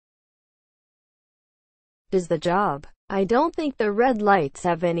does the job. I don't think the red lights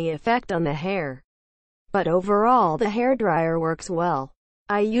have any effect on the hair, but overall the hairdryer works well.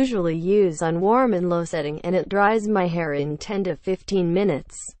 I usually use on warm and low setting and it dries my hair in 10 to 15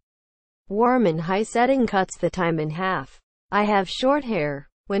 minutes. Warm and high setting cuts the time in half. I have short hair.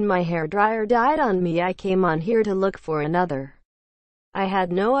 When my hairdryer died on me, I came on here to look for another. I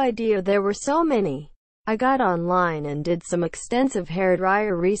had no idea there were so many. I got online and did some extensive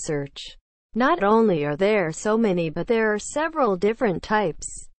hairdryer research. Not only are there so many, but there are several different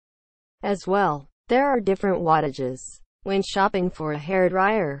types as well. There are different wattages. When shopping for a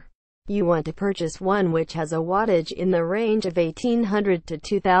hairdryer, you want to purchase one which has a wattage in the range of 1800 to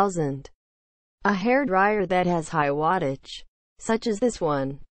 2000. A hairdryer that has high wattage, such as this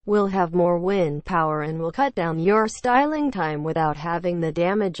one, will have more wind power and will cut down your styling time without having the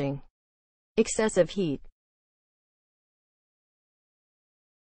damaging excessive heat.